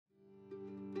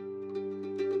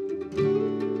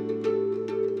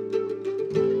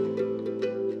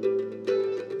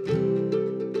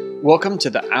Welcome to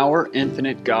the Our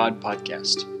Infinite God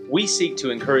podcast. We seek to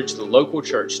encourage the local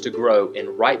church to grow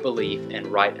in right belief and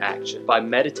right action by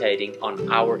meditating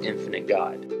on our infinite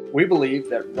God. We believe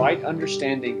that right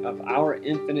understanding of our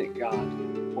infinite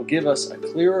God will give us a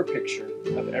clearer picture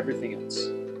of everything else.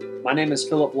 My name is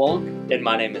Philip Long. And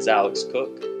my name is Alex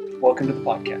Cook. Welcome to the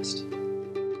podcast.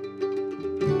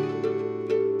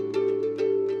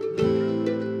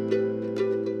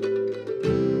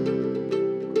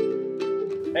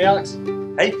 Hey, Alex.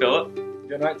 Hey, Philip.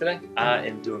 Doing all right today? I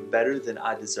am doing better than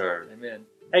I deserve. Amen.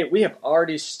 Hey, we have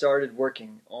already started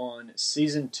working on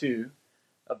season 2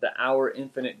 of the Our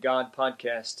Infinite God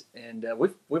podcast, and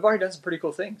we've already done some pretty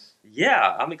cool things.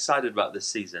 Yeah, I'm excited about this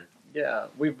season. Yeah,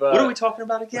 we've. What are we talking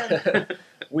about again?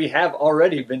 We have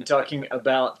already been talking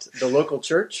about the local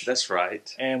church. That's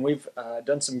right. And we've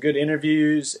done some good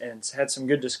interviews and had some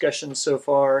good discussions so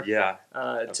far. Yeah.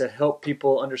 To help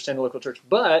people understand the local church.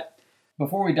 But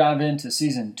before we dive into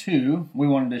season 2, we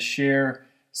wanted to share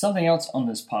something else on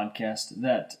this podcast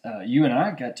that you and I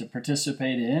got to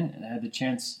participate in and had the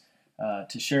chance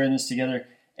to share in this together.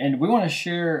 And we want to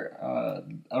share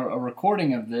a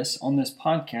recording of this on this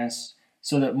podcast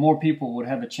so that more people would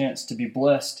have a chance to be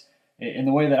blessed in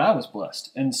the way that I was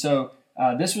blessed. And so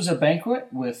this was a banquet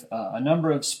with a number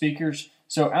of speakers.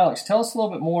 So Alex, tell us a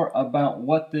little bit more about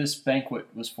what this banquet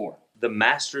was for. The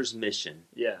Master's Mission.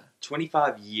 Yeah.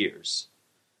 25 years.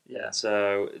 Yeah.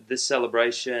 So this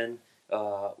celebration,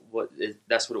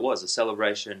 that's what it was, a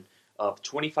celebration of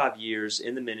 25 years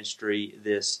in the ministry,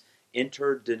 this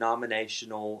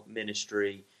interdenominational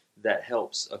ministry that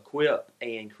helps equip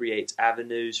and creates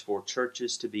avenues for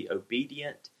churches to be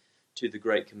obedient to the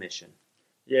Great Commission.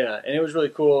 Yeah, and it was really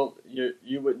cool.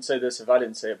 You wouldn't say this if I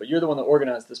didn't say it, but you're the one that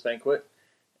organized this banquet,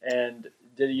 and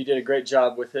you did a great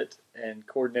job with it and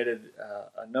coordinated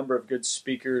a number of good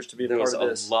speakers to be a part of this. There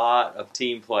was a lot of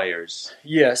team players.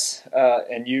 Yes,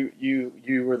 and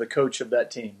you were the coach of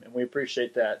that team, and we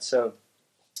appreciate that. So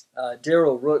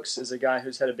Daryl Rooks is a guy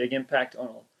who's had a big impact on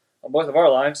both of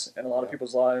our lives and a lot of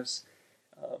people's lives.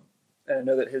 And I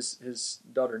know that his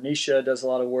daughter Nisha does a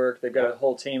lot of work. They've got a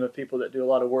whole team of people that do a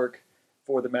lot of work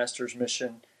for the Master's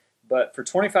Mission. But for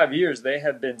 25 years, they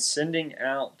have been sending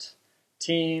out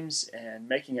teams and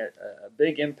making a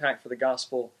big impact for the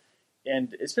gospel.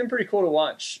 And it's been pretty cool to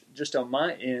watch just on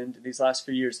my end these last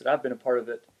few years that I've been a part of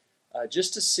it,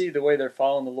 just to see the way they're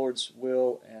following the Lord's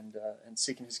will and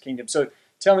seeking His kingdom. So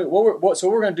tell me, what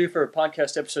we're going to do for a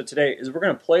podcast episode today is we're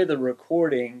going to play the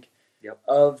recording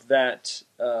of that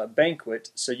banquet,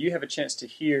 so you have a chance to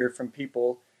hear from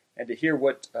people and to hear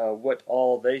what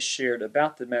all they shared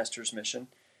about the Master's Mission.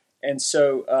 And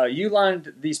so you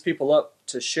lined these people up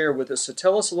to share with us. So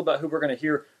tell us a little about who we're going to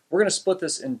hear. We're going to split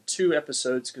this in 2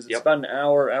 episodes because it's about an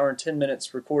hour and 10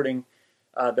 minutes recording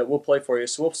that we'll play for you.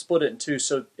 So we'll split it in 2.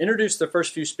 So introduce the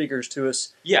first few speakers to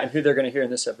us and who they're going to hear in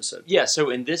this episode. Yeah,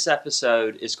 so in this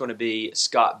episode is going to be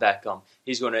Scott Beckham.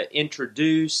 He's going to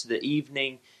introduce the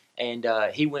evening, and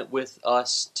he went with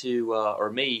us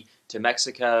me to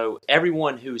Mexico.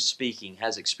 Everyone who is speaking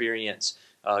has experience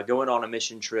going on a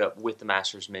mission trip with the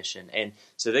Master's Mission. And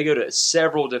so they go to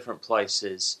several different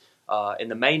places.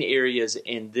 And the main areas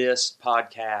in this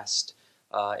podcast,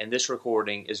 in this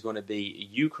recording, is going to be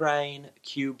Ukraine,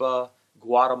 Cuba,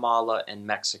 Guatemala, and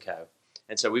Mexico.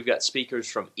 And so we've got speakers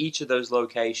from each of those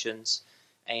locations.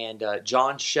 And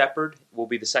John Shepard will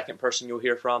be the second person you'll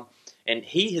hear from. And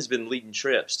he has been leading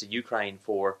trips to Ukraine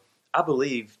for, I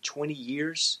believe, 20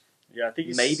 years. Yeah, I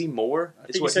think maybe more. I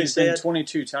think he said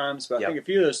 22 times, but I think a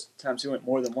few of those times he went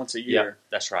more than once a year. Yeah,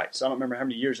 that's right. So I don't remember how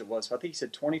many years it was, but I think he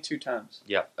said 22 times.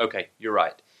 Yeah, okay, you're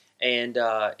right. And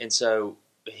so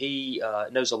he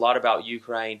knows a lot about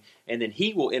Ukraine, and then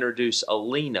he will introduce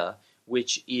Alina,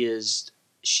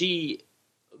 she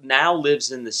now lives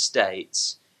in the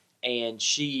States, and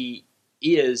she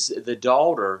is the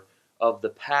daughter of the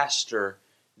pastor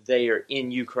there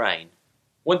in Ukraine.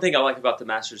 One thing I like about the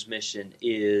Master's Mission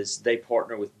is they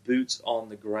partner with boots on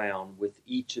the ground with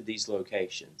each of these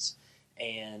locations.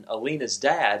 And Alina's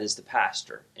dad is the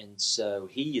pastor, and so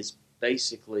he is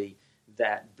basically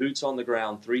that boots on the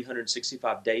ground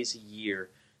 365 days a year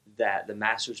that the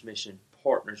Master's Mission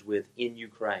partners with in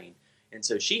Ukraine. And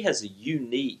so she has a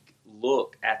unique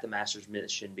look at the Master's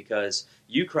Mission because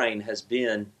Ukraine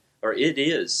it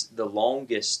is the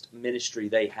longest ministry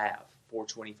they have. For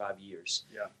 25 years.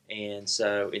 Yeah. And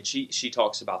she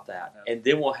talks about that. Yeah. And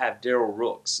then we'll have Daryl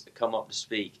Rooks come up to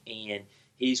speak, and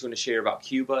he's going to share about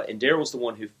Cuba. And Daryl's the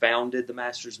one who founded the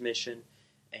Master's Mission,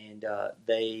 and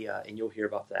and you'll hear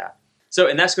about that. So,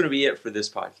 and that's going to be it for this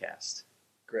podcast.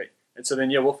 Great. And so then,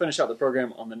 we'll finish out the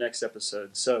program on the next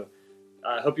episode. So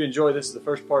I hope you enjoy. This is the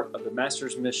first part of the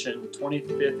Master's Mission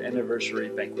 25th Anniversary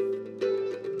Banquet.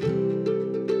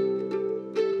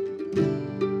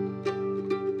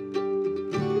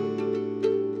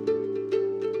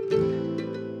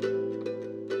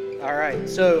 All right,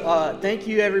 so thank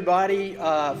you everybody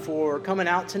for coming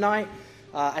out tonight.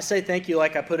 I say thank you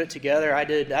like I put it together. I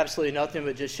did absolutely nothing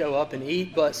but just show up and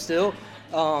eat, but still.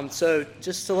 So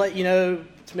just to let you know,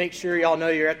 to make sure y'all know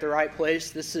you're at the right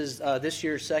place, this is this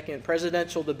year's second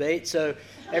presidential debate. So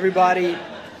everybody,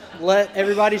 let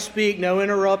everybody speak, no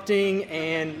interrupting,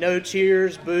 and no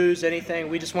cheers, boos, anything.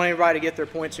 We just want everybody to get their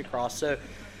points across. So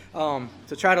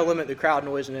to try to limit the crowd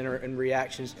noise and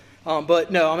reactions.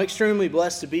 But no, I'm extremely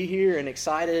blessed to be here and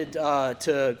excited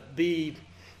to be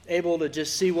able to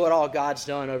just see what all God's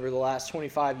done over the last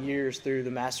 25 years through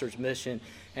the Master's Mission.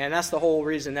 And that's the whole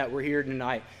reason that we're here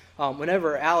tonight.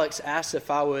 Whenever Alex asked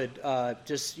if I would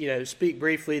just, speak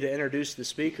briefly to introduce the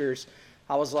speakers,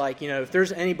 I was like, if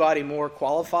there's anybody more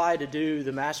qualified to do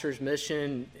the Master's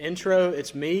Mission intro,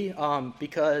 it's me,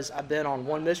 because I've been on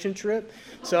one mission trip.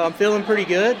 So I'm feeling pretty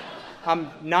good.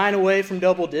 I'm 9 away from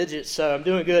double digits, so I'm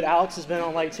doing good. Alex has been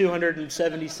on like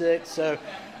 276, so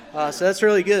that's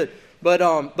really good.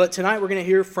 But tonight we're going to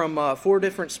hear from 4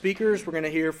 different speakers. We're going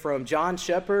to hear from John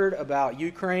Shepard about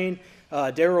Ukraine,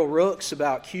 Daryl Rooks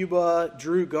about Cuba,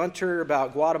 Drew Gunter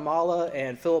about Guatemala,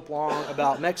 and Philip Long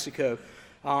about Mexico.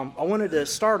 I wanted to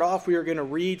start off, we are going to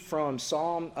read from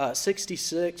Psalm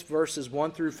 66, verses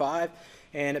 1 through 5,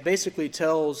 and it basically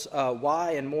tells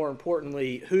why and, more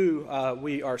importantly, who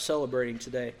we are celebrating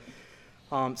today.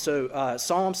 So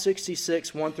Psalm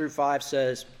 66, 1 through 5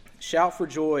 says, Shout for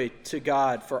joy to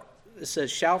God,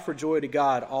 shout for joy to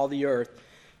God, all the earth.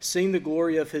 Sing the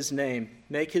glory of his name.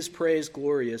 Make his praise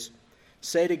glorious.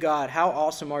 Say to God, how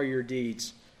awesome are your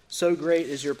deeds. So great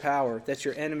is your power that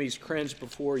your enemies cringe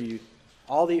before you.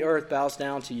 All the earth bows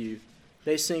down to you.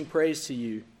 They sing praise to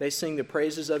you. They sing the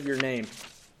praises of your name.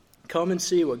 Come and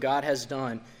see what God has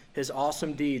done, his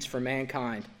awesome deeds for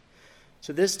mankind.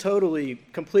 So this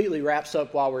completely wraps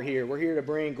up why we're here. We're here to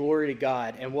bring glory to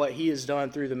God and what he has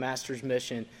done through the Master's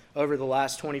Mission over the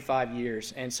last 25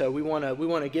 years. And so we want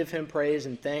to give him praise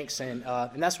and thanks, and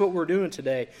that's what we're doing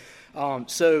today.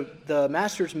 So the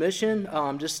Master's Mission,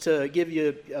 just to give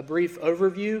you a brief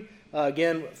overview,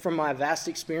 again, from my vast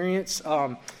experience,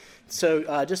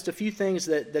 so just a few things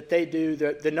that they do.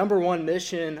 The number one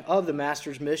mission of the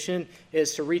Master's Mission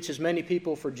is to reach as many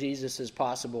people for Jesus as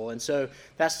possible. And so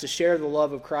that's to share the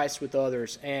love of Christ with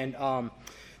others. And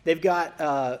they've got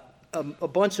a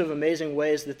bunch of amazing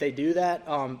ways that they do that.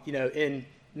 In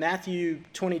Matthew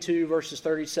 22, verses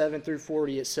 37 through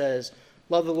 40, it says,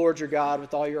 Love the Lord your God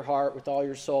with all your heart, with all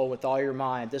your soul, with all your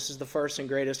mind. This is the first and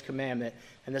greatest commandment.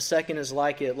 And the second is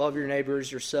like it, love your neighbor as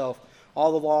yourself.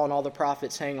 All the law and all the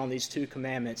prophets hang on these 2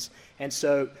 commandments. And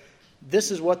so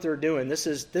this is what they're doing. This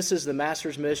is the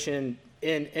Master's Mission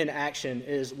in action,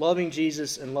 is loving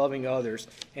Jesus and loving others.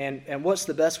 And what's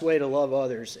the best way to love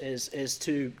others is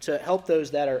to help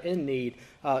those that are in need.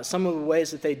 Some of the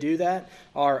ways that they do that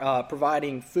are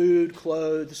providing food,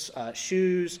 clothes,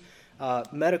 shoes,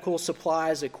 medical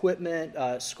supplies, equipment,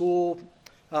 school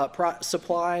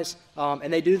supplies.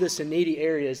 And they do this in needy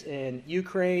areas in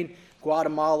Ukraine,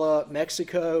 Guatemala,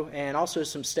 Mexico, and also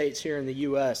some states here in the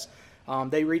U.S.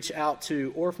 They reach out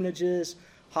to orphanages,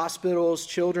 hospitals,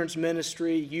 children's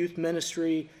ministry, youth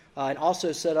ministry, and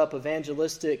also set up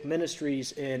evangelistic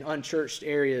ministries in unchurched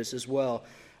areas as well.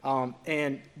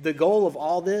 And the goal of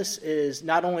all this is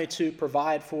not only to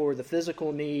provide for the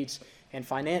physical needs and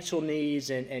financial needs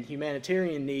and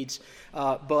humanitarian needs,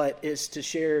 but is to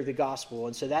share the gospel.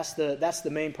 And so that's the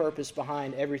main purpose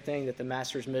behind everything that the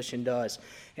Master's Mission does.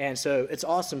 And so it's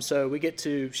awesome. So we get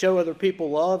to show other people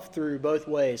love through both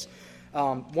ways.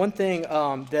 One thing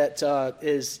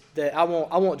that I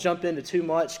won't jump into too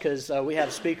much because we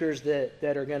have speakers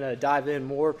that are going to dive in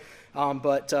more.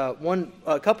 But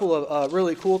a couple of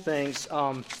really cool things.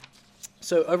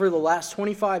 So over the last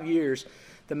 25 years,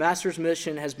 the Master's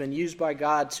Mission has been used by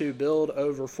God to build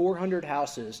over 400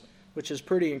 houses, which is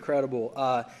pretty incredible.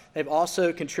 They've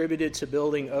also contributed to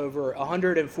building over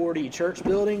 140 church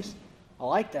buildings. I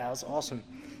like that. That's awesome.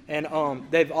 And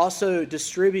they've also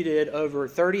distributed over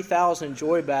 30,000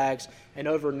 joy bags and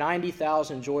over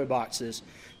 90,000 joy boxes.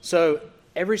 So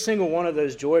every single one of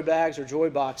those joy bags or joy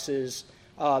boxes,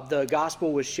 the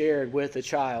gospel was shared with a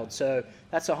child. So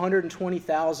that's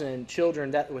 120,000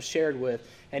 children that was shared with.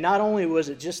 And not only was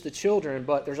it just the children,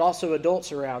 but there's also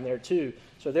adults around there too.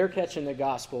 So they're catching the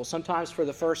gospel, sometimes for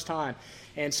the first time.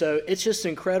 And so it's just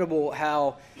incredible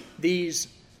how these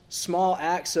small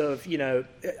acts of,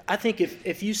 I think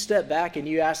if you step back and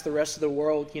you ask the rest of the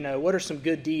world, what are some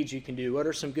good deeds you can do? What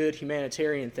are some good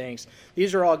humanitarian things?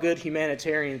 These are all good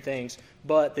humanitarian things.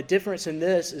 But the difference in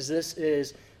this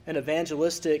is an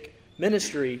evangelistic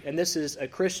ministry, and this is a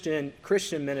Christian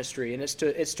ministry, and it's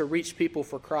to reach people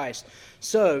for Christ.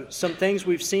 So some things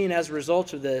we've seen as a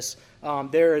result of this,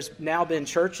 there has now been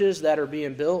churches that are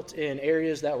being built in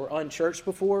areas that were unchurched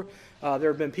before.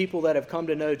 There have been people that have come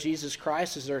to know Jesus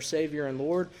Christ as their Savior and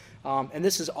Lord. And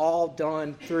this is all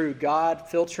done through God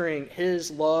filtering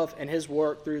His love and His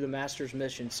work through the Master's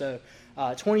Mission. So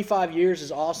 25 years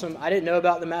is awesome. I didn't know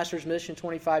about the Master's Mission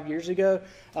 25 years ago,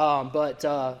 but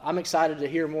I'm excited to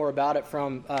hear more about it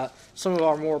from some of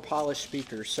our more polished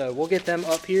speakers. So we'll get them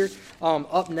up here.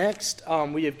 Up next,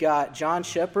 we have got John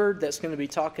Shepard that's going to be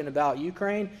talking about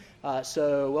Ukraine.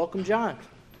 So welcome, John.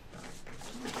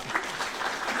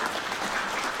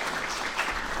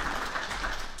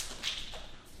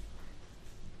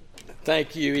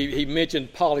 Thank you. He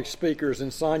mentioned polished speakers,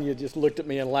 and Sonia just looked at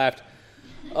me and laughed.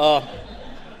 I've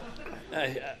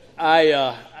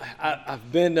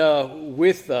been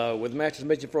with Master's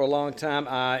Mission for a long time.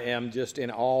 I am just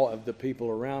in awe of the people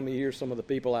around me here. Some of the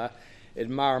people I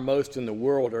admire most in the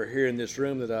world are here in this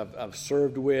room that I've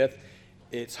served with.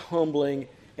 It's humbling,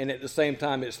 and at the same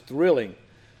time, it's thrilling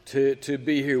to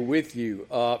be here with you.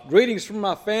 Greetings from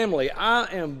my family. I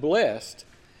am blessed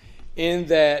in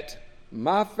that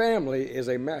my family is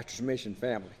a Master's Mission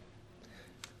family.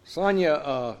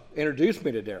 Sonia introduced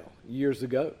me to Daryl years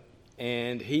ago,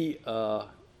 and it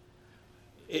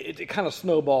kind of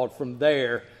snowballed from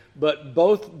there. But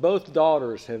both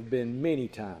daughters have been many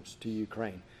times to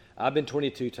Ukraine. I've been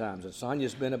 22 times, and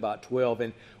Sonia's been about 12,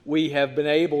 and we have been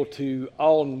able to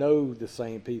all know the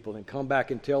same people and come back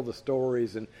and tell the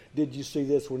stories. And did you see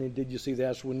this one? And did you see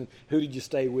that one? And who did you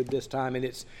stay with this time? And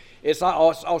it's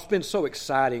been so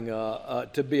exciting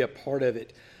to be a part of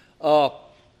it.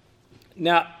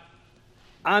 Now,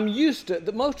 I'm used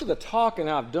to most of the talking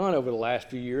I've done over the last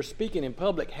few years, speaking in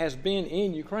public, has been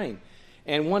in Ukraine,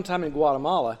 and one time in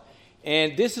Guatemala.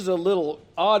 And this is a little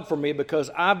odd for me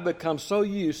because I've become so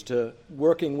used to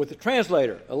working with a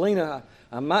translator. Alina,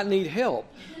 I might need help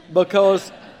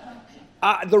because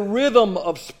the rhythm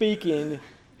of speaking,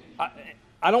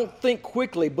 I don't think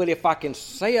quickly, but if I can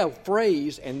say a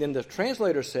phrase and then the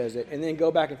translator says it and then go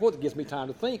back and forth, it gives me time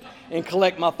to think and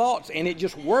collect my thoughts, and it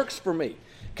just works for me.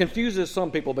 Confuses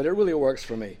some people, but it really works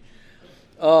for me.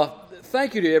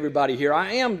 Thank you to everybody here.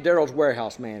 I am Daryl's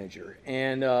warehouse manager,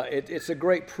 and it's a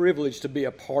great privilege to be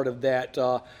a part of that.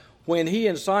 When he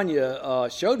and Sonia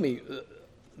showed me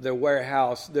the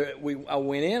warehouse, I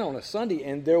went in on a Sunday,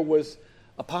 and there was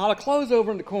a pile of clothes over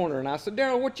in the corner, and I said,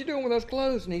 Daryl, what you doing with those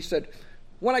clothes? And he said,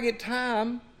 when I get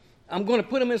time, I'm going to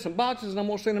put them in some boxes, and I'm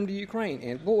going to send them to Ukraine.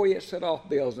 And boy, it set off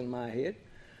bells in my head.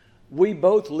 We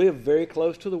both lived very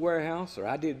close to the warehouse, or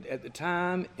I did at the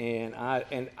time, and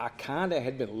I kind of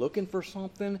had been looking for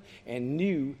something and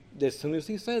knew that as soon as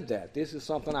he said that, this is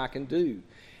something I can do.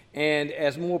 And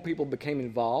as more people became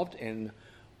involved and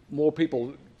more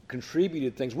people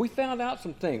contributed things, we found out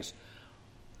some things.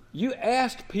 You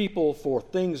asked people for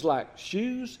things like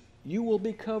shoes, you will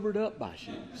be covered up by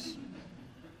shoes.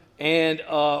 And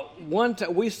one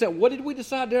time we said, what did we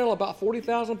decide, Daryl, about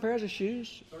 40,000 pairs of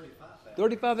shoes?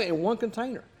 35 in one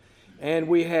container. And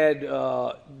we had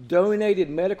donated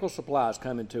medical supplies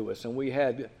coming to us, and we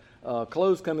had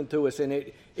clothes coming to us.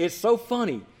 And it's so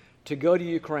funny to go to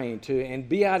Ukraine and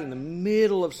be out in the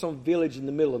middle of some village in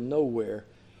the middle of nowhere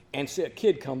and see a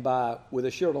kid come by with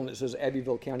a shirt on that says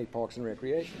Abbeville County Parks and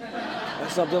Recreation. Or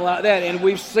something like that. And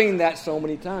we've seen that so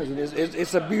many times. And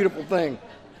it's a beautiful thing.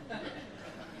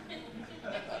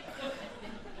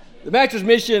 The Master's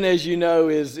Mission, as you know,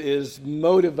 is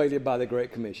motivated by the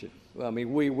Great Commission. I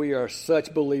mean, we are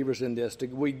such believers in this.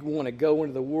 We want to go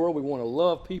into the world. We want to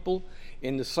love people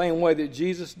in the same way that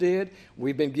Jesus did.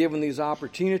 We've been given these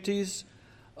opportunities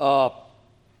to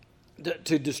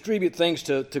distribute things,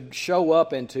 to show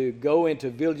up and to go into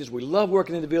villages. We love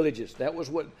working in the villages. That was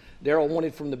what Daryl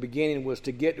wanted from the beginning, was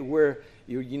to get to where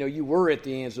you were at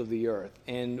the ends of the earth.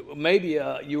 And maybe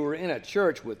you were in a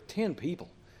church with 10 people.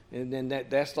 And then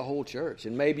that's the whole church.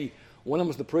 And maybe one of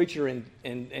them is the preacher,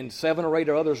 and 7 or 8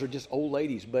 others are just old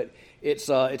ladies. But it's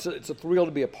a thrill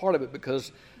to be a part of it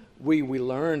because we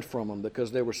learned from them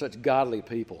because they were such godly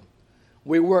people.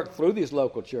 We work through these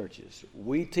local churches.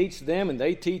 We teach them, and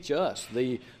they teach us.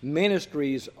 The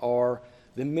ministries are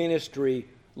the ministry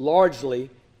largely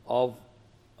of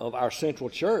our central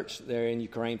church there in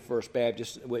Ukraine, First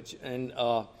Baptist,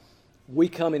 we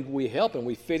come and we help and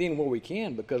we fit in where we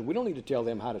can because we don't need to tell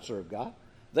them how to serve God.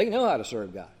 They know how to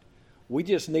serve God. We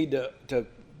just need to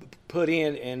put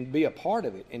in and be a part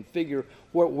of it and figure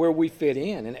where we fit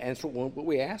in and answer what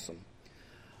we ask them.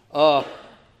 Over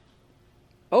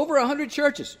 100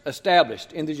 churches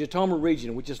established in the Zhytomyr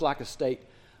region, which is like a state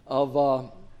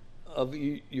of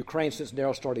Ukraine since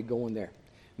Daryl started going there.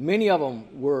 Many of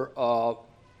them were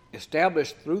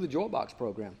established through the Joy Box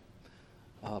program.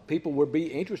 People would be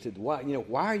interested. Why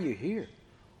are you here?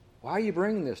 Why are you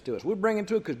bringing this to us? We're bringing it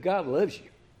to it because God loves you,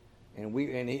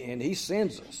 and He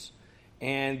sends us.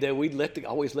 And we'd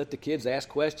always let the kids ask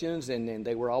questions, and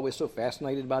they were always so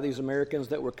fascinated by these Americans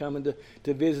that were coming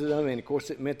to visit them. And, of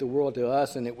course, it meant the world to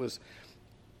us, and it was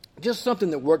just something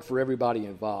that worked for everybody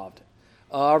involved.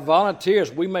 Our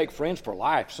volunteers, we make friends for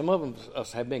life. Some of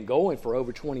us have been going for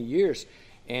over 20 years,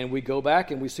 and we go back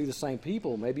and we see the same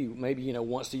people, maybe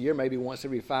once a year, maybe once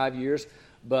every 5 years.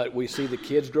 But we see the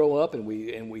kids grow up, and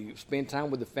we spend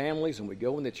time with the families, and we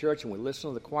go in the church, and we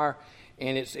listen to the choir.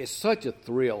 And it's such a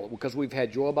thrill because we've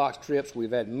had Joy Box trips,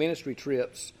 we've had ministry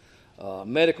trips,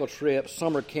 medical trips,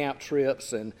 summer camp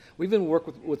trips, and we've even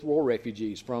worked with war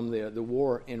refugees from the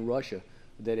war in Russia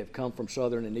that have come from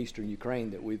southern and eastern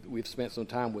Ukraine that we've spent some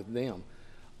time with them,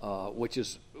 which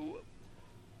is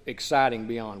exciting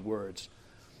beyond words.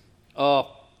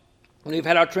 We've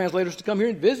had our translators to come here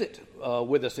and visit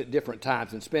with us at different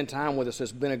times and spend time with us.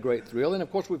 It's been a great thrill. And, of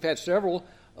course, we've had several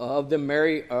of them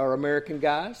marry our American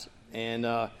guys. And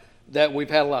that we've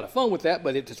had a lot of fun with that,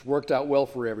 but it just worked out well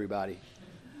for everybody.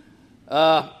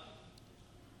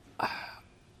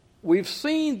 We've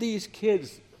seen these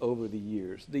kids over the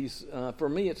years. For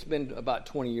me, it's been about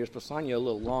 20 years. For Sonia, a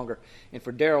little longer, and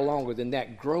for Daryl, longer than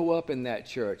that. Grow up in that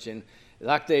church, and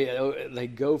like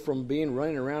they go from being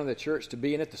running around the church to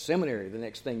being at the seminary. The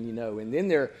next thing you know, and then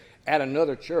they're at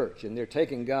another church, and they're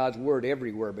taking God's word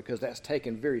everywhere because that's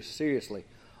taken very seriously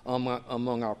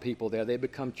among our people there. They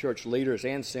become church leaders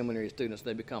and seminary students.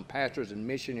 They become pastors and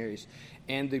missionaries.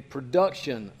 And the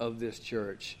production of this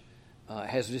church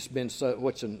has just been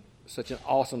such an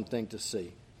awesome thing to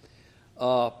see.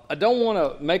 I don't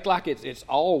want to make like it's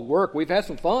all work. We've had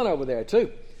some fun over there,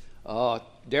 too.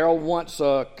 Daryl once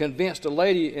convinced a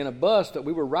lady in a bus that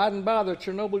we were riding by the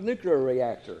Chernobyl nuclear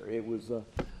reactor. It was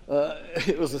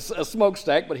a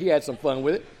smokestack, but he had some fun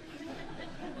with it.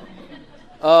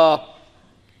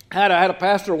 I had a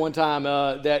pastor one time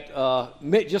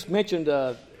that just mentioned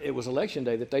it was election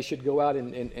day that they should go out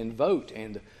and vote,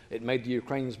 and it made the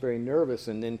Ukrainians very nervous.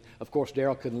 And then, of course,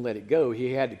 Daryl couldn't let it go.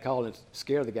 He had to call and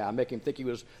scare the guy, make him think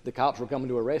the cops were coming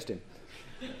to arrest him.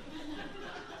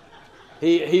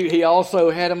 He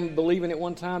also had him believing at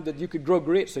one time that you could grow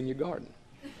grits in your garden.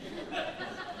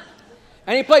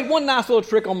 And he played one nice little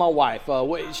trick on my wife.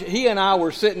 He and I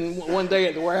were sitting one day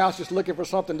at the warehouse just looking for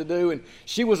something to do, and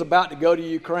she was about to go to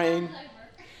Ukraine.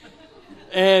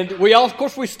 And of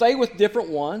course, we stay with different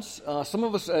ones. Some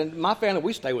of us, in my family,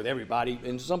 we stay with everybody,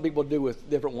 and some people do with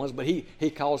different ones. But he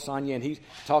called Sonia, and he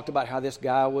talked about how this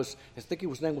guy was, I think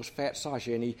his name was Fat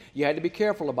Sasha, and you had to be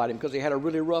careful about him because he had a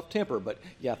really rough temper. But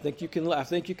yeah, I think you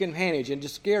can manage, and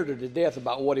just scared her to death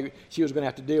about what she was going to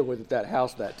have to deal with at that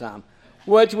house that time,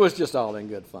 which was just all in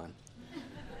good fun.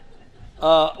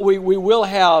 We will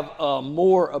have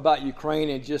more about Ukraine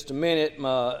in just a minute.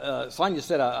 Sonia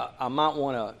said I might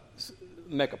want to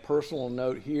make a personal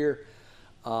note here.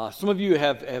 Some of you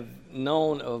have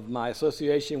known of my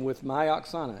association with Maya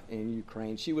Oksana in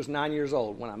Ukraine. She was 9 years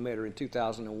old when I met her in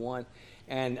 2001,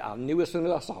 and I knew as soon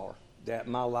as I saw her that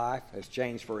my life has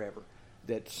changed forever,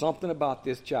 that something about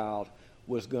this child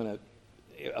was going to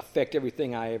affect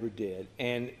everything I ever did.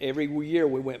 And every year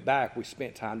we went back, we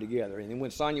spent time together. And then when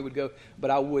Sonia would go,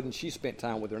 but I wouldn't, she spent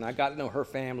time with her. And I got to know her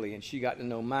family, and she got to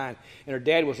know mine. And her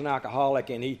dad was an alcoholic,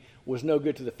 and he was no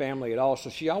good to the family at all. So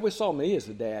she always saw me as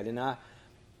the dad. And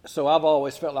so I've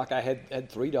always felt like I had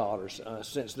three daughters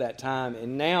since that time.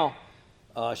 And now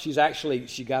she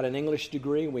got an English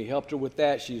degree, and we helped her with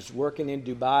that. She's working in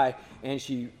Dubai, and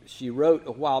she wrote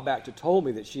a while back to told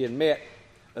me that she had met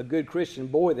a good Christian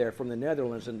boy there from the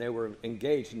Netherlands, and they were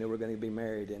engaged, and they were going to be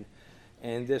married.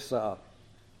 And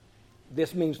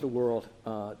this means the world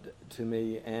to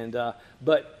me. And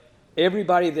but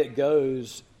everybody that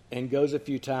goes a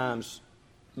few times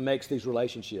makes these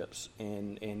relationships,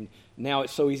 and now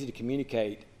it's so easy to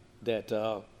communicate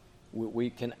that we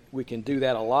can do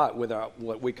that a lot with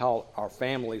what we call our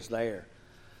families there.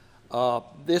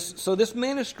 This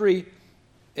ministry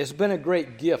has been a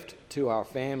great gift to our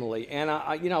family, and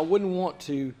I wouldn't want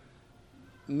to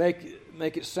make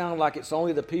it sound like it's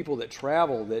only the people that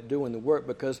travel that doing the work,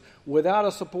 because without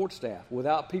a support staff,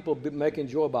 without people making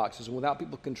joy boxes, without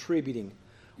people contributing,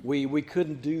 we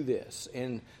couldn't do this.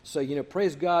 And so,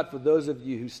 praise God for those of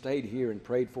you who stayed here and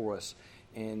prayed for us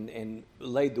and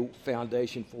laid the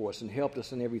foundation for us and helped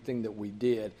us in everything that we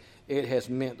did. It has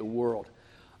meant the world.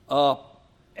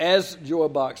 As Joy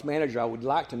Box manager, I would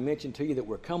like to mention to you that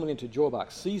we're coming into Joy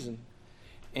Box season,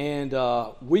 and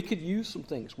we could use some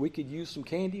things. We could use some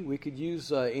candy. We could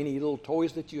use any little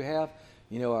toys that you have.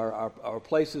 Our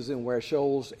places in Ware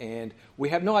Shoals, and we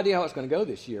have no idea how it's going to go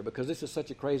this year because this is such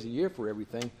a crazy year for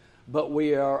everything. But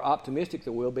we are optimistic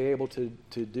that we'll be able to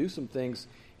do some things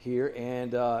here.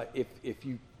 And if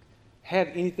you have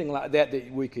anything like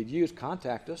that we could use,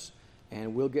 contact us,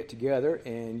 and we'll get together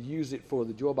and use it for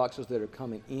the Joy Boxes that are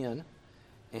coming in.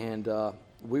 And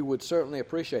we would certainly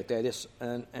appreciate that. It's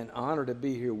an honor to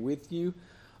be here with you.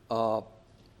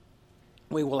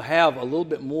 We will have a little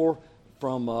bit more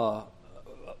from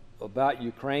about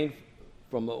Ukraine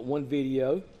from one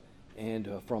video and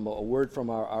from a word from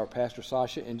our Pastor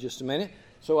Sasha in just a minute.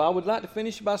 So I would like to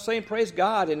finish by saying praise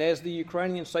God, and as the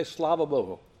Ukrainians say, Slava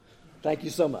Bohu. Thank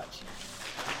you so much.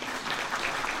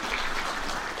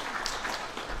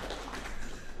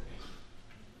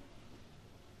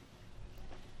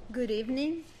 Good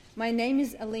evening. My name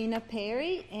is Alina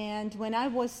Perry, and when I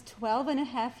was 12 and a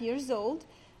half years old,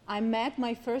 I met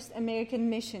my first American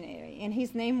missionary, and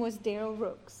his name was Daryl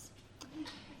Rooks.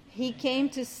 He came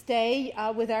to stay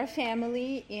with our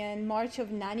family in March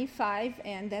of '95,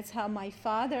 and that's how my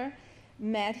father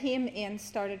met him and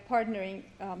started partnering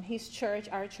his church,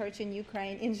 our church in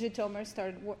Ukraine, in Zhytomyr,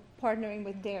 started partnering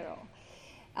with Daryl.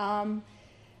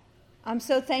 I'm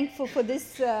so thankful for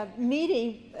this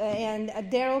meeting and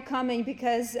Daryl coming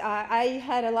because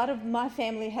my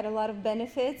family had a lot of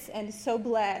benefits and so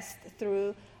blessed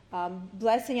through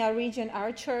blessing our region,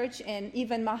 our church, and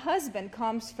even my husband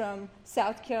comes from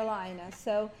South Carolina.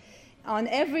 So on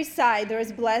every side,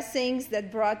 there's blessings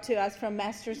that brought to us from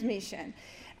Master's Mission.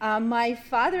 My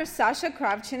father, Sasha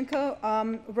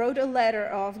Kravchenko, wrote a letter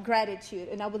of gratitude,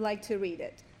 and I would like to read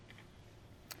it.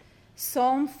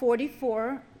 Psalm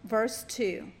 44, verse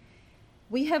 2.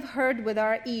 We have heard with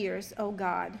our ears, O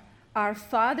God. Our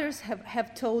fathers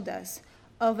have told us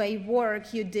of a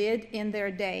work you did in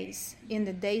their days, in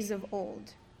the days of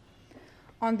old.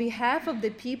 On behalf of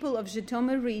the people of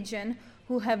Zhytomyr region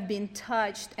who have been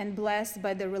touched and blessed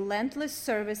by the relentless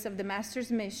service of the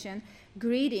Master's Mission,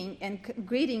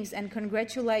 greetings and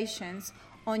congratulations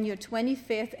on your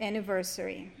 25th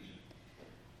anniversary.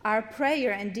 Our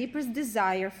prayer and deepest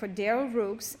desire for Daryl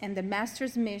Rooks and the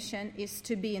Master's Mission is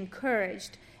to be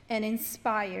encouraged and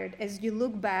inspired as you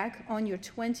look back on your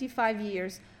 25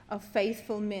 years of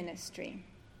faithful ministry.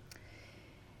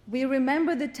 We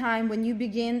remember the time when you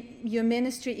began your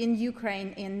ministry in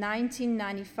Ukraine in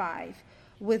 1995.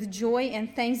 With joy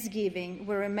and thanksgiving,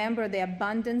 we remember the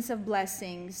abundance of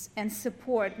blessings and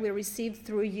support we received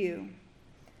through you.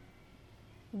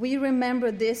 We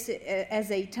remember this as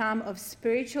a time of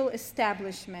spiritual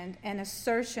establishment and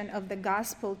assertion of the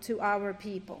gospel to our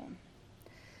people.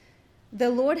 The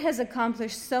Lord has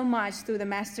accomplished so much through the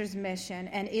Master's Mission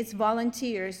and its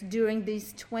volunteers during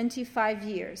these 25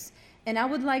 years, and I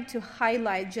would like to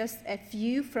highlight just a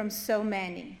few from so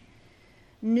many.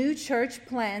 New church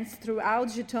plants throughout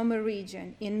Zhytomyr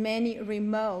region in many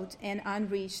remote and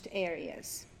unreached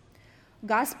areas.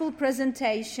 Gospel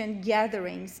presentation,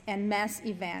 gatherings, and mass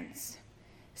events.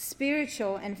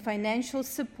 Spiritual and financial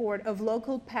support of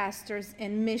local pastors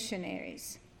and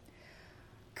missionaries.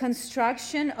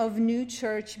 Construction of new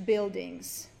church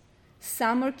buildings,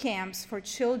 summer camps for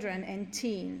children and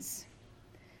teens,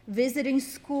 visiting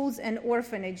schools and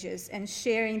orphanages and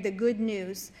sharing the good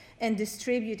news and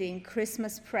distributing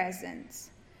Christmas presents,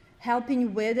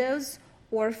 helping widows,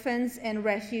 orphans, and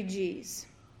refugees,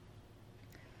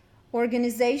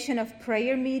 organization of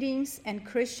prayer meetings and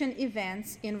Christian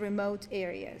events in remote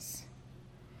areas.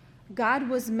 God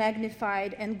was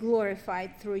magnified and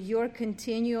glorified through your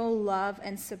continual love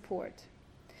and support.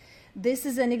 This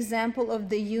is an example of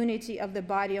the unity of the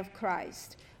body of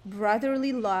Christ,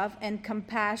 brotherly love and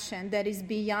compassion that is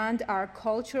beyond our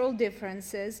cultural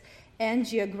differences and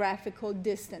geographical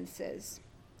distances.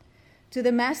 To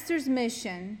the Master's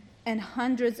Mission and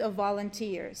hundreds of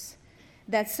volunteers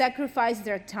that sacrifice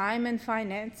their time and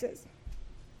finances,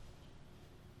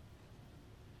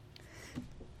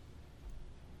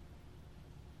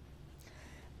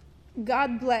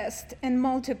 God blessed and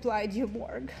multiplied your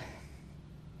work.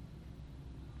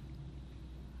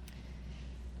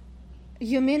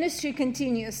 Your ministry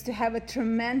continues to have a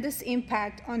tremendous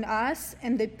impact on us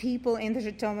and the people in the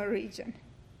Zhytomyr region.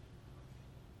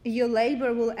 Your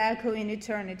labor will echo in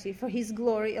eternity for His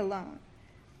glory alone.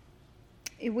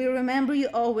 We remember you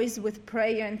always with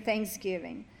prayer and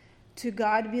thanksgiving. To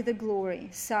God be the glory.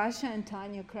 Sasha and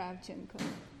Tanya Kravchenko.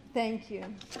 Thank you.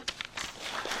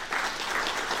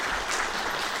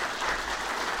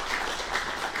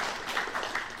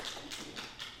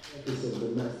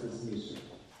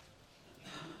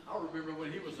 I remember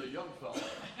when he was a young fellow,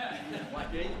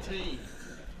 like 18,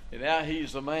 and now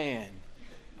he's a man.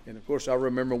 And of course, I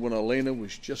remember when Elena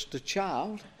was just a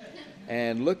child,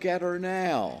 and look at her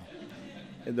now.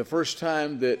 And the first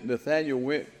time that Nathaniel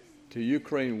went to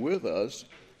Ukraine with us,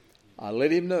 I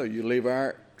let him know, you leave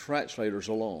our translators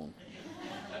alone.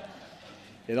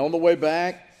 And on the way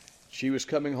back, she was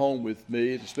coming home with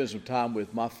me to spend some time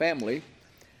with my family,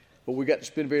 but we got to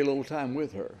spend very little time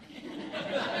with her.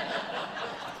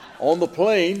 On the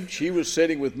plane, she was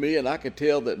sitting with me, and I could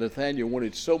tell that Nathaniel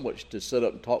wanted so much to sit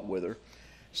up and talk with her.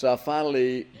 So I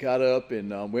finally got up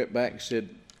and went back and said,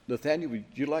 Nathaniel, would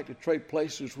you like to trade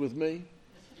places with me?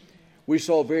 We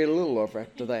saw very little of her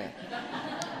after that.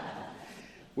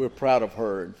 We're proud of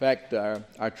her. In fact, our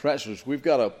translators, we've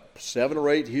got 7 or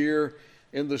 8 here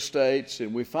in the States,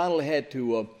 and we finally had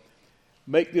to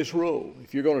make this rule.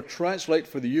 If you're going to translate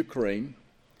for the Ukraine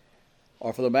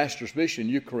or for the Master's Mission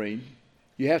Ukraine,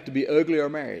 you have to be ugly or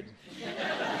married.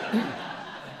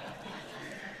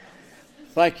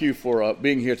 Thank you for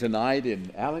being here tonight.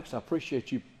 And Alex, I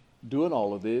appreciate you doing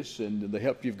all of this and the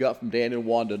help you've got from Dan and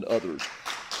Wanda and others.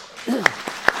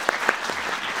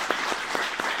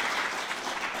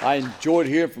 I enjoyed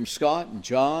hearing from Scott and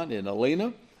John and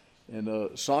Elena and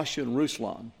Sasha and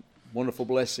Ruslan. Wonderful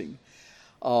blessing.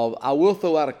 I will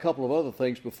throw out a couple of other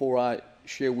things before I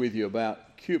share with you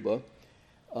about Cuba.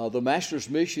 The Master's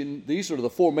Mission, these are the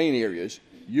 4 main areas: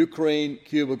 Ukraine,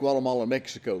 Cuba, Guatemala, and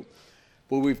Mexico.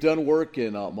 But we've done work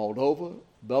in Moldova,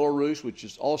 Belarus, which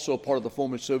is also part of the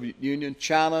former Soviet Union,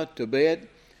 China, Tibet,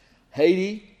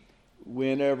 Haiti.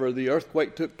 Whenever the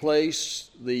earthquake took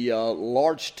place, the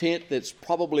large tent that's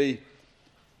probably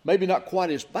maybe not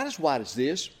quite as wide as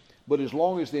this, but as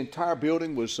long as the entire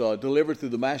building was delivered through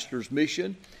the Master's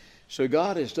Mission. So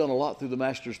God has done a lot through the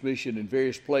Master's Mission in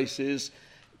various places.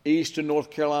 Eastern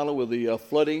North Carolina with the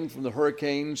flooding from the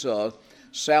hurricanes,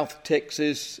 South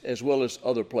Texas, as well as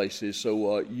other places.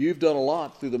 So you've done a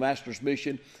lot through the Master's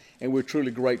Mission, and we're truly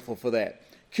grateful for that.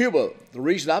 Cuba, the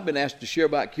reason I've been asked to share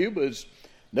about Cuba is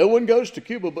no one goes to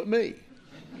Cuba but me.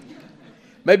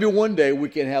 Maybe one day we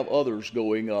can have others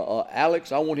going.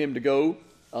 Alex, I want him to go,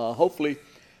 hopefully,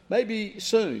 maybe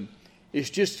soon. It's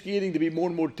just getting to be more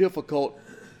and more difficult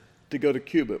to go to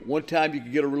Cuba. One time you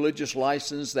could get a religious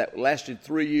license that lasted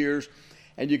 3 years,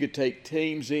 and you could take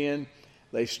teams in.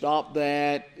 They stopped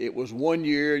that. It was 1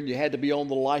 year, and you had to be on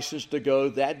the license to go.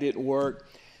 That didn't work.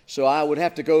 So I would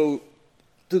have to go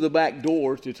to the back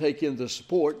door to take in the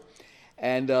support.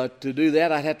 And to do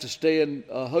that, I'd have to stay in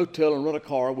a hotel and rent a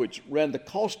car, which ran the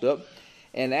cost up.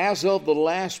 And as of the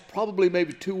last, probably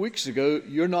maybe 2 weeks ago,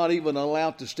 you're not even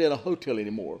allowed to stay in a hotel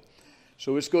anymore.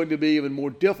 So it's going to be even more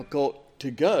difficult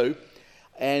to go.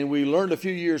 And we learned a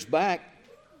few years back,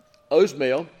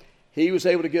 Osmail, he was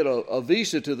able to get a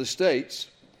visa to the States,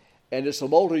 and it's a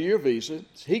multi-year visa.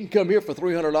 He can come here for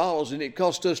 $300, and it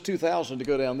cost us $2,000 to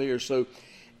go down there. So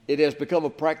it has become a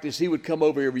practice. He would come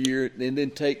over every year and then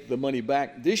take the money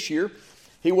back. This year,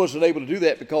 he wasn't able to do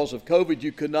that because of COVID.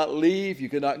 You could not leave, you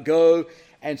could not go,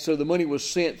 and so the money was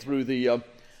sent through the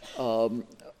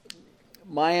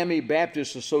Miami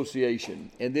Baptist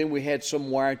Association. And then we had some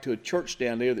wired to a church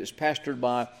down there that's pastored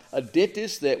by a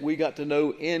dentist that we got to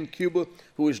know in Cuba,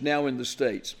 who is now in the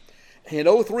States. In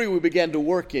 2003, we began to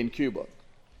work in Cuba.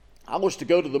 I was to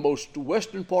go to the most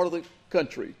western part of the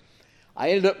country. I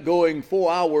ended up going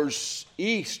 4 hours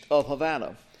east of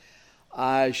Havana.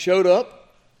 I showed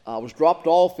up. I was dropped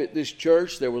off at this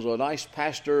church. There was a nice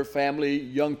pastor, family,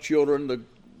 young children. The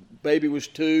baby was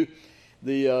 2.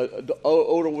 The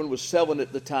older one was 7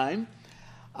 at the time.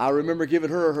 I remember giving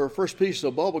her her first piece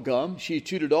of bubble gum. She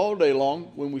chewed it all day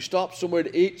long. When we stopped somewhere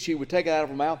to eat, she would take it out of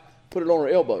her mouth, put it on her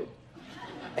elbow.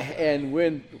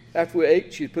 And after we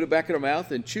ate, she'd put it back in her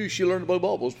mouth and chew. She learned to blow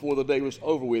bubbles before the day was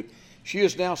over with. She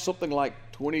is now something like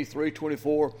 23,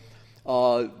 24,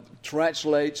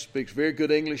 translates, speaks very good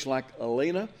English like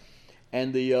Elena.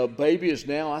 And the baby is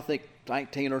now, I think,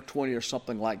 19 or 20 or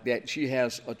something like that. She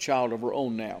has a child of her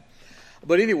own now.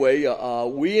 But anyway,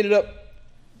 we ended up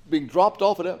being dropped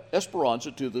off at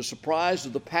Esperanza to the surprise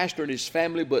of the pastor and his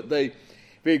family, but they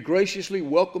very graciously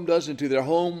welcomed us into their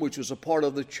home, which was a part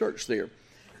of the church there.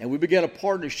 And we began a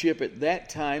partnership at that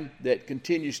time that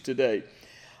continues today.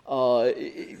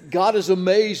 God has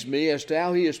amazed me as to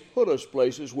how He has put us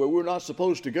places where we're not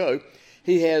supposed to go.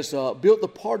 He has built the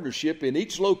partnership in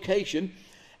each location,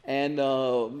 And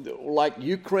like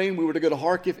Ukraine, we were to go to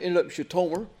Kharkiv, ended up in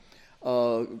Zhytomyr.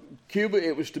 Cuba,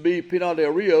 it was to be Pinar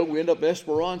del Rio. We ended up in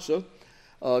Esperanza.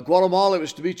 Guatemala, it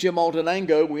was to be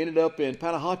Chimaltenango. We ended up in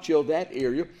Panajacho, that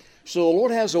area. So the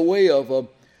Lord has a way of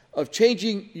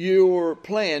changing your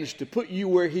plans to put you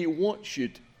where He wants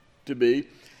you to be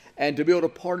and to build a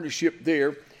partnership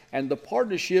there. And the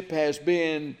partnership has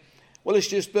been, well, it's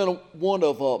just been one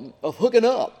of hooking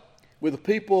up with the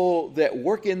people that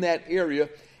work in that area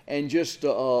and just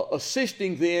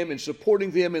assisting them and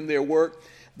supporting them in their work.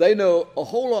 They know a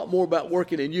whole lot more about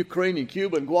working in Ukraine and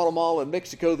Cuba and Guatemala and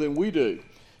Mexico than we do.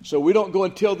 So we don't go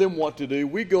and tell them what to do.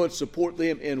 We go and support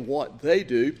them in what they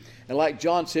do. And like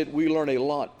John said, we learn a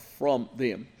lot from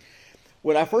them.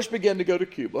 When I first began to go to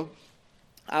Cuba,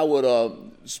 I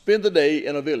would spend the day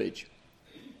in a village,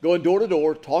 going door to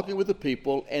door, talking with the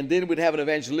people, and then we'd have an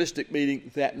evangelistic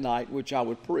meeting that night, which I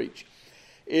would preach.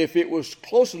 If it was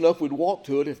close enough, we'd walk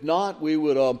to it. If not, we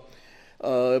would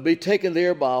be taken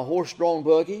there by a horse-drawn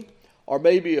buggy, or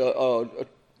maybe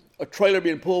a trailer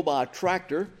being pulled by a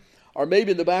tractor, or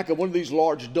maybe in the back of one of these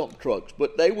large dump trucks.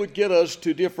 But they would get us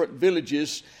to different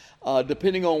villages,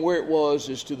 depending on where it was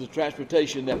as to the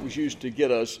transportation that was used to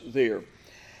get us there.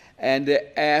 And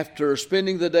after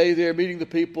spending the day there, meeting the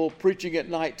people, preaching at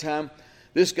nighttime,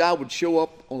 this guy would show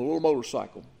up on a little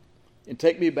motorcycle and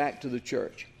take me back to the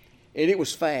church. And it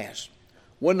was fast.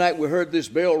 One night we heard this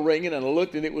bell ringing, and I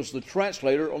looked, and it was the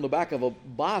translator on the back of a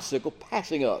bicycle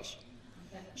passing us.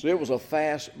 So it was a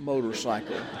fast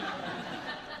motorcycle.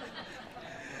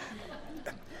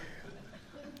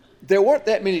 There weren't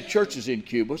that many churches in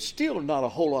Cuba, still not a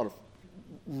whole lot of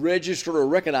registered or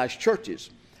recognized churches.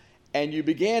 And you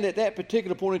began at that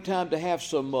particular point in time to have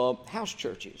some house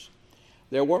churches.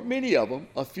 There weren't many of them,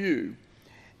 a few.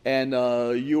 And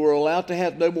you were allowed to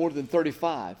have no more than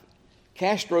 35.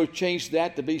 Castro changed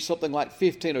that to be something like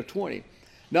 15 or 20,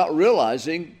 not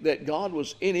realizing that God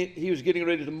was in it. He was getting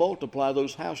ready to multiply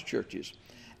those house churches.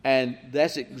 And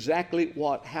that's exactly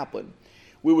what happened.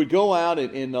 We would go out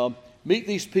and meet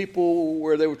these people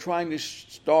where they were trying to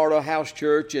start a house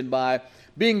church, and by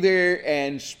being there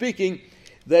and speaking,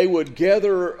 they would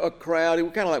gather a crowd. It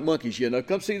was kind of like monkeys,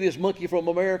 come see this monkey from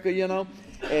America,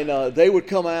 and they would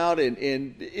come out, and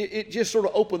it just sort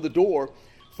of opened the door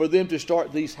for them to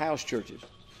start these house churches.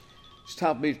 It's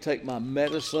time for me to take my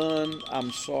medicine.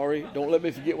 I'm sorry. Don't let me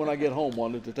forget when I get home,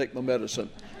 Wanda, to take my medicine.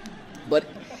 But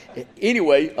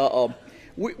anyway,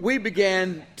 we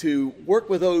began to work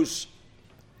with those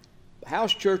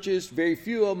house churches. Very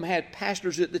few of them had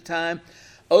pastors at the time.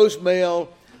 Osmail,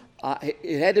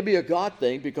 it had to be a God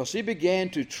thing, because he began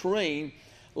to train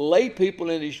lay people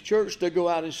in his church to go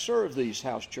out and serve these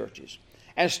house churches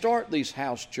and start these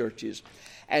house churches.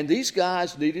 And these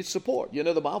guys needed support.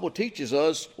 The Bible teaches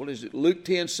us, Luke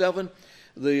 10:7,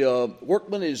 the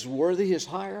workman is worthy his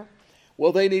hire.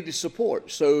 Well, they needed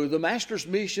support. So the Master's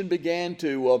Mission began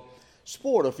to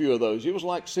support a few of those. It was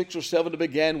like 6 or 7 to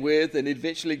begin with, and it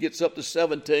eventually gets up to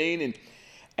 17,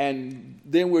 and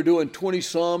then we're doing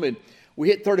 20-some, and we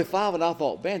hit 35, and I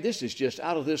thought, man, this is just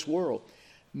out of this world.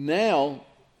 Now,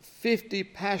 50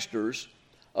 pastors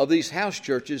of these house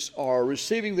churches are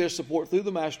receiving their support through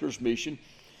the Master's Mission,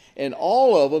 and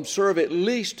all of them serve at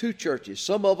least 2 churches.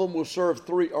 Some of them will serve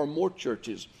 3 or more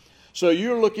churches. So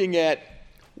you're looking at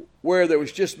where there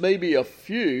was just maybe a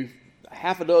few,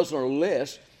 half a dozen or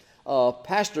less,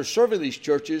 pastors serving these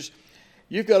churches.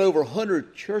 You've got over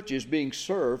 100 churches being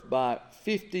served by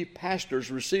 50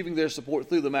 pastors receiving their support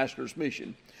through the Master's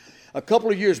Mission. A couple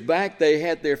of years back, they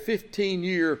had their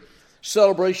 15-year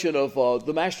celebration of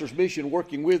the Master's Mission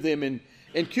working with them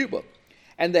in Cuba.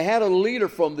 And they had a leader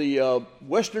from the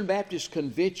Western Baptist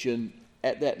Convention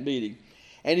at that meeting.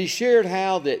 And he shared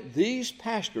how that these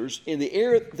pastors in the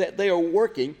area that they are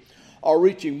working are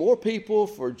reaching more people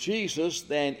for Jesus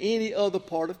than any other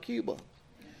part of Cuba.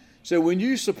 So when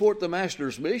you support the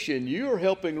Master's Mission, you're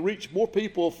helping reach more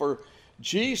people for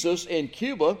Jesus in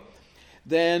Cuba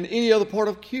than any other part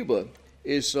of Cuba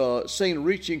is seen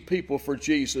reaching people for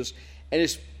Jesus. And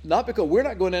it's not because we're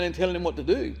not going in and telling them what to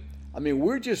do. I mean,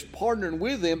 we're just partnering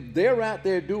with them. They're out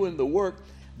there doing the work.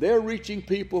 They're reaching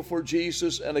people for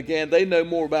Jesus. And again, they know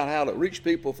more about how to reach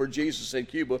people for Jesus in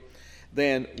Cuba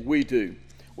than we do.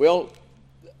 Well,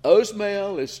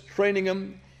 Osmail is training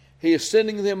them. He is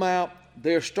sending them out.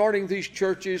 They're starting these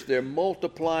churches. They're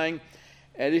multiplying.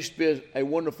 And it's been a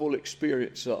wonderful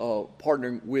experience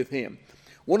partnering with him.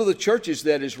 One of the churches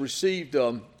that has received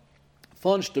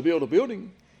funds to build a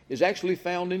building is actually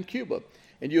found in Cuba.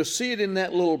 And you'll see it in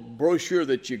that little brochure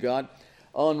that you got.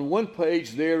 On one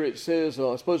page there it says,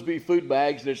 it's supposed to be food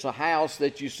bags. There's a house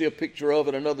that you see a picture of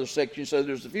in another section, so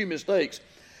there's a few mistakes.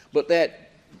 But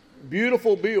that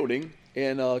beautiful building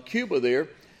in Cuba there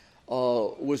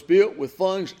was built with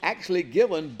funds actually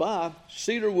given by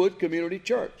Cedarwood Community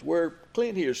Church, where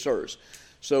Clint here serves.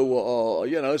 So,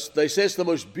 they say it's the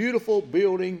most beautiful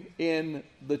building in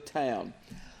the town.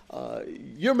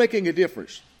 You're making a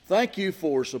difference. Thank you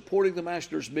for supporting the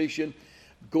Master's mission,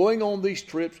 going on these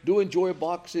trips, doing joy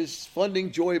boxes,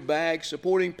 funding joy bags,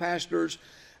 supporting pastors,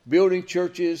 building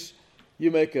churches.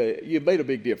 You've made a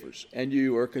big difference, and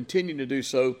you are continuing to do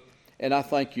so, and I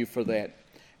thank you for that.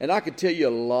 And I could tell you a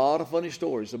lot of funny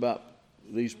stories about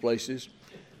these places,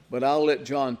 but I'll let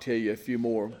John tell you a few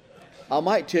more. I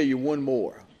might tell you one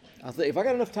more. I think if I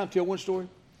got enough time to tell one story.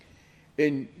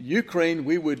 In Ukraine,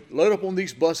 we would load up on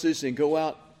these buses and go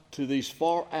out to these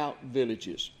far out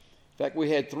villages. In fact, we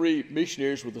had 3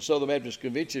 missionaries with the Southern Baptist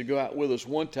Convention go out with us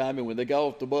one time, and when they got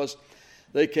off the bus,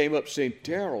 they came up saying,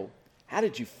 "Darrell, how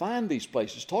did you find these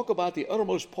places? Talk about the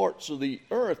uttermost parts of the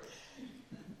earth.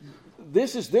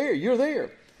 This is there. You're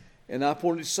there." And I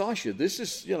pointed to Sasha. This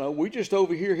is, we're just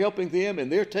over here helping them,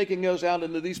 and they're taking us out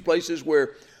into these places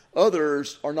where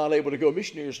others are not able to go.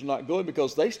 Missionaries are not going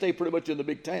because they stay pretty much in the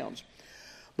big towns.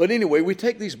 But anyway, we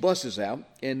take these buses out,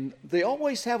 and they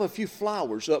always have a few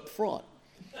flowers up front.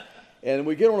 And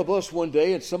we get on a bus one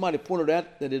day, and somebody pointed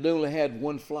out that it only had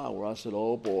one flower. I said,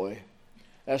 "Oh, boy,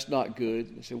 that's not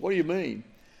good." They said, "What do you mean?"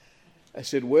 I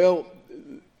said, "Well,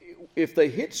 if they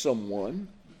hit someone,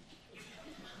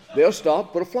 they'll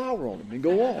stop, put a flower on them, and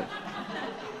go on."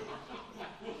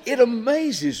 It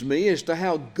amazes me as to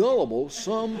how gullible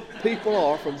some people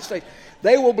are from the States.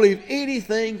 They will believe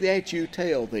anything that you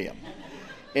tell them.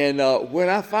 And when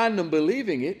I find them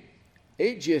believing it,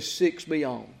 it just sicks me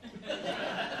on.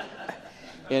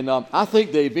 And I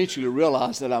think they eventually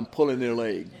realize that I'm pulling their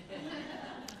leg.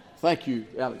 Thank you,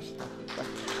 Alex. Thank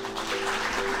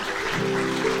you.